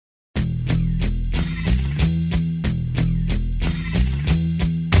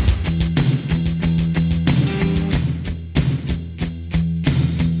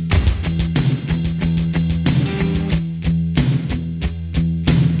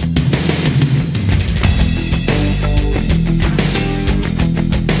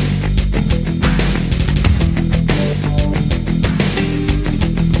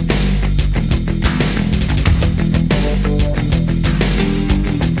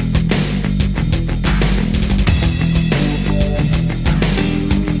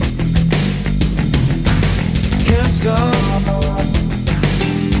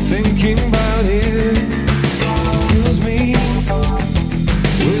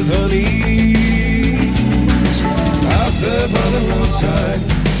unease. Out there by the roadside,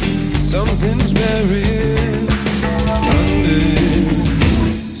 something's buried under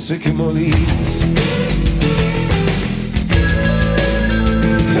sycamore leaves.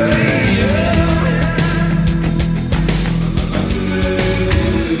 Hey, yeah.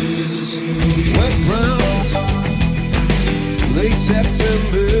 Wet ground, late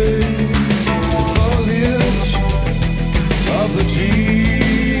September, the foliage of the trees.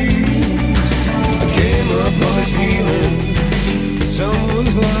 I came up on this feeling that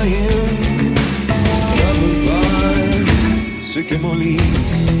someone's lying covered by sycamore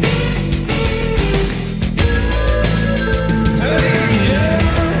leaves. Hey, yeah.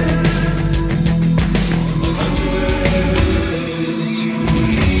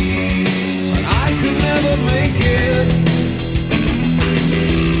 But I could never make it.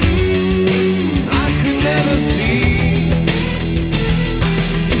 I could never see.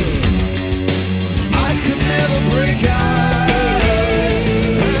 I could never break out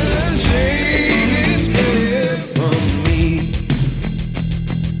and shake its grip on me.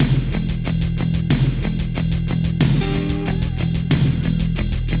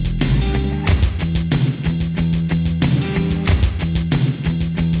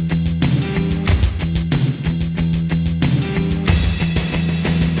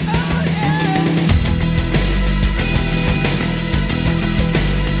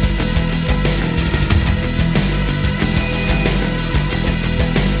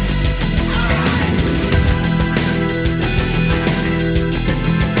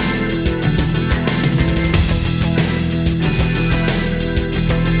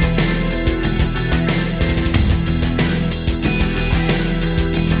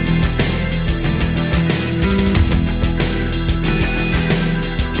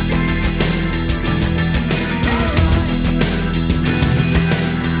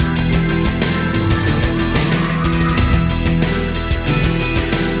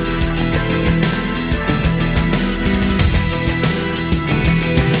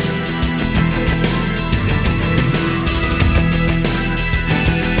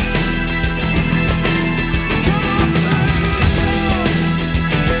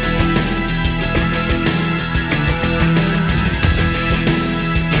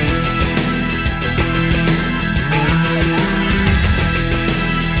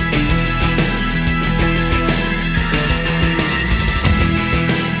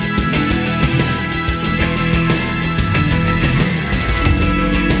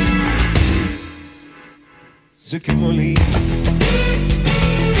 Sycamore leaves.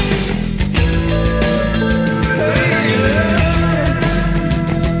 Hey, yeah.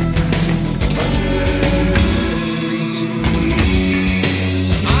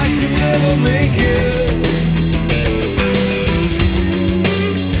 I could never make it.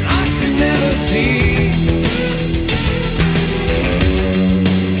 I could never see.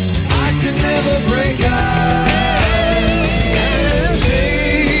 I could never break out and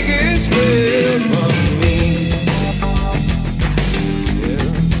shake its grip on me.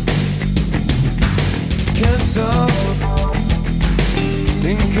 Can't stop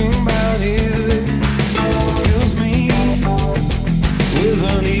thinking about it. It fills me with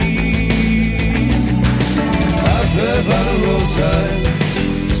unease. Out there by the roadside,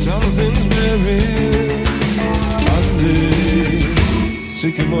 something's buried under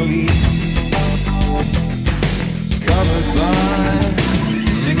sycamore leaves, covered by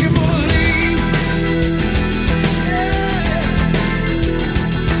sycamore.